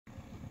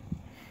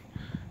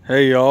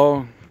Hey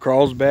y'all,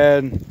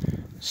 Carlsbad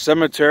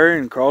Cemetery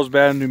in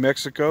Carlsbad, New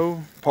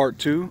Mexico, part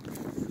 2.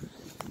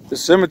 The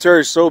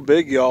cemetery is so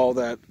big, y'all,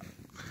 that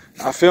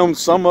I filmed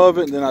some of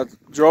it and then I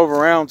drove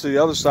around to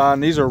the other side,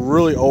 and these are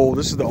really old.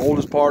 This is the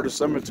oldest part of the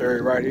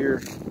cemetery right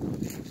here.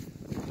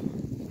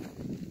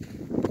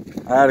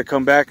 I had to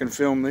come back and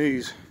film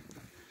these.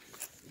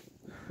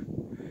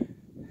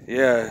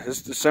 Yeah,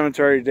 the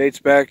cemetery dates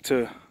back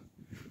to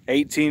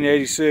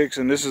 1886,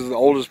 and this is the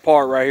oldest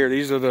part right here.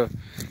 These are the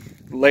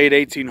late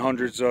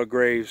 1800s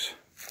graves.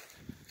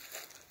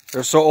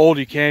 They're so old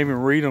you can't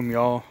even read them,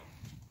 y'all.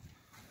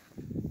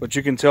 But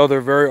you can tell they're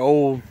very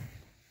old.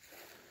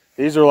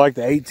 These are like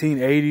the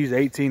 1880s,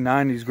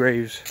 1890s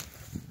graves.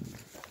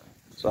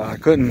 So I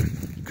couldn't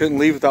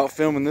leave without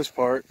filming this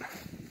part.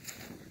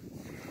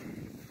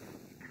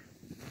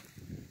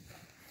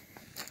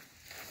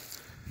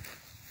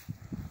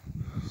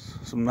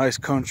 Some nice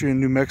country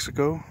in New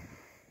Mexico.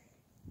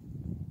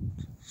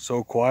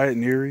 So quiet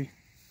and eerie.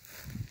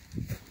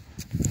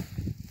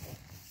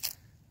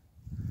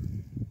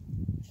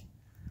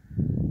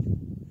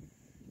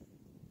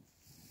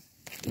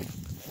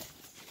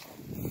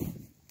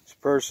 This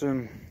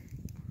person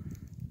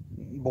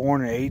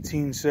born in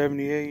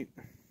 1878.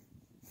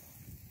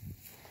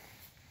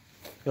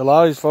 A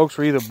lot of these folks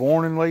were either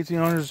born in the late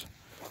 1800s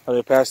or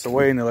they passed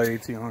away in the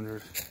late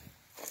 1800s.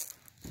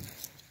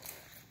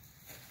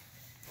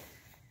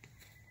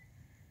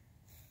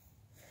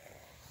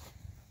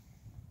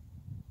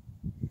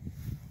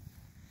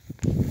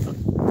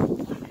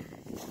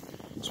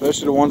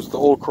 Especially the ones with the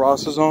old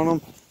crosses on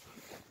them.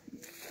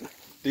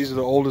 These are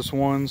the oldest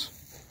ones.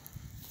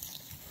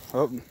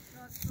 Oh.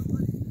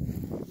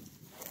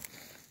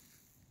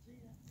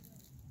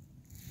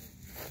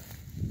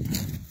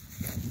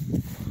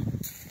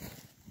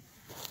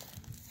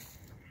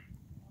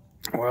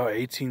 Wow,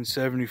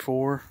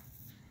 1874.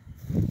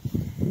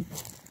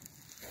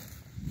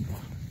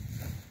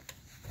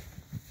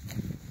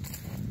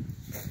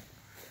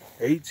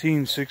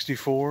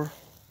 $1864.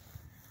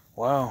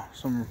 Wow,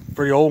 some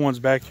pretty old ones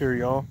back here,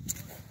 y'all.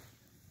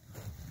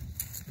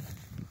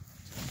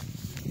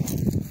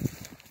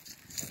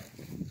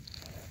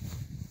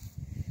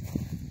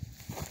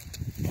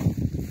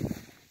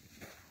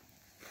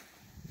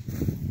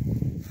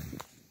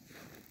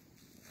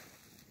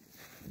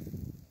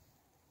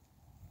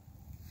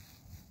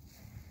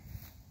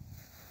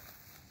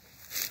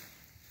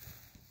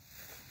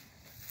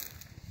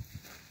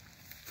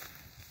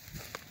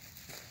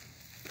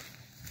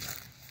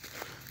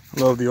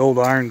 Love the old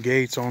iron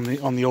gates on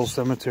the old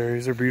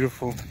cemeteries. They're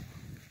beautiful.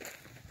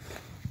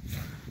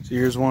 So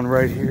here's one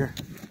right here.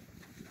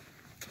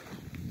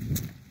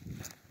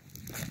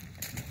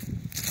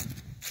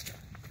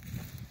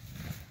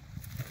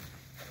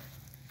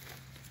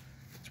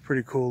 It's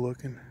pretty cool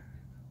looking.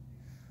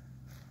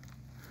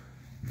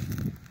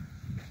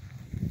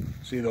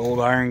 See the old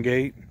iron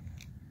gate?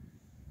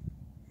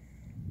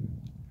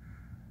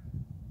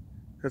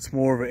 That's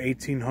more of an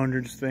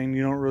 1800s thing.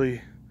 You don't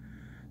really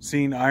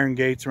see iron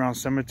gates around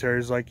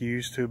cemeteries like you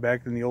used to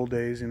back in the old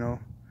days, you know,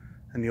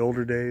 in the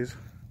older days.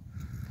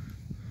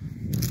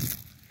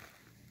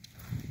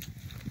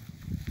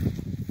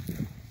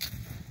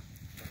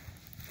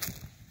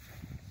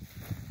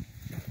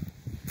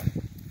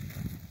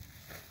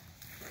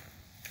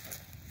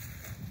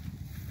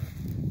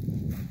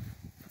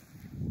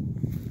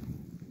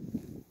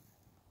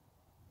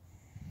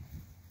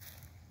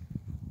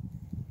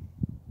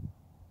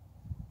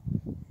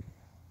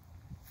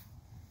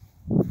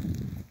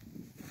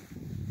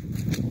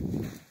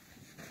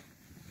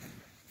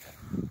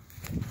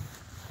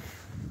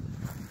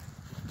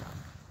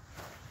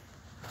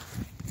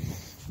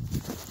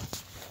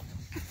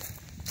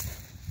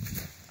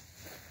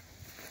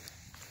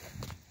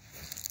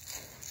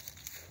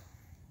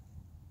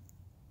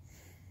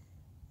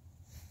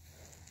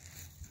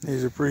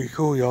 These are pretty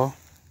cool, y'all.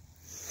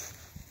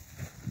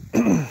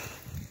 I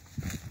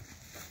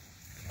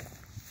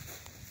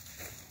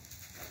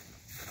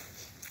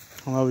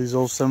love these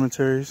old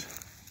cemeteries.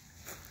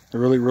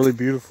 They're really, really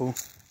beautiful.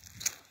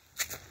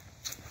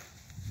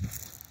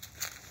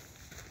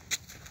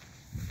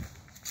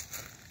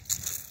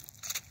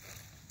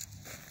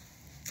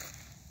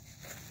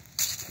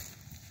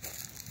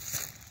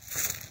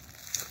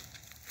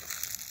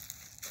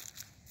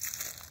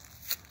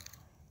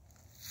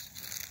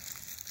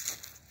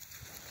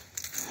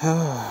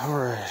 All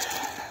right,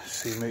 let's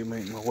see, make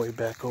my way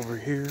back over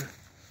here.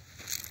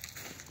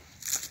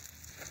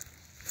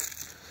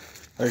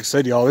 Like I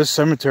said, y'all, this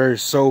cemetery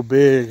is so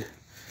big,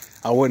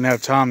 I wouldn't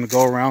have time to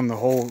go around the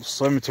whole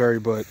cemetery,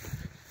 but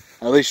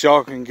at least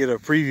y'all can get a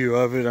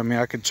preview of it. I mean,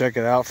 I could check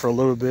it out for a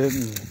little bit,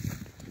 and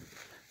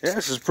yeah,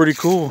 this is pretty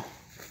cool.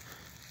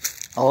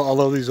 I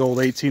love these old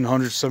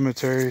 1800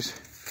 cemeteries.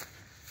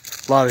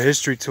 A lot of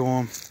history to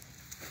them.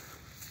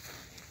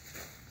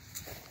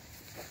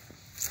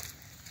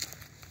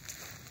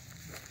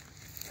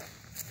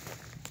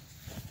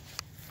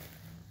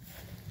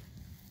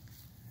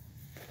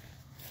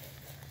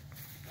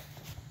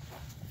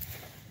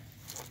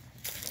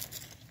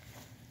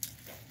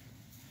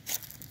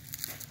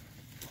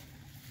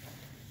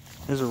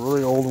 Here's a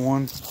really old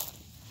one.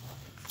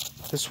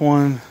 This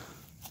one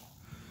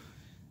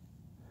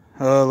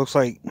looks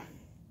like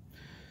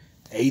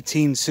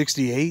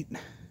 1868.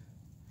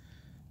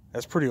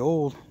 That's pretty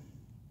old.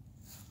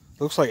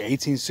 Looks like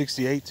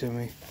 1868 to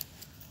me.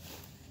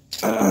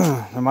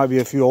 There might be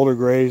a few older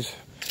graves,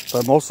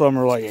 but most of them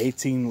are like late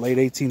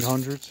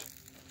 1800s.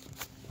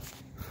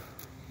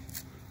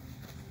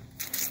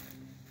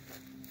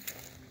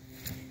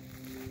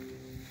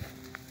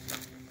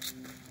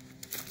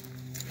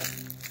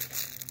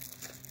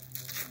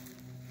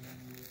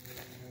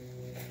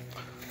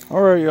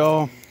 All right,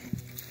 y'all.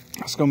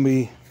 It's gonna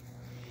be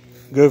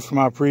good for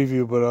my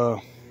preview,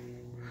 but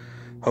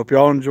hope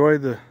y'all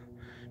enjoyed the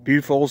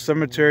beautiful old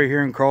cemetery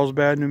here in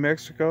Carlsbad, New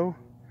Mexico.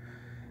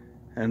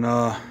 And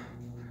I'll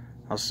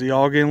see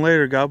y'all again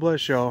later. God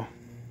bless y'all.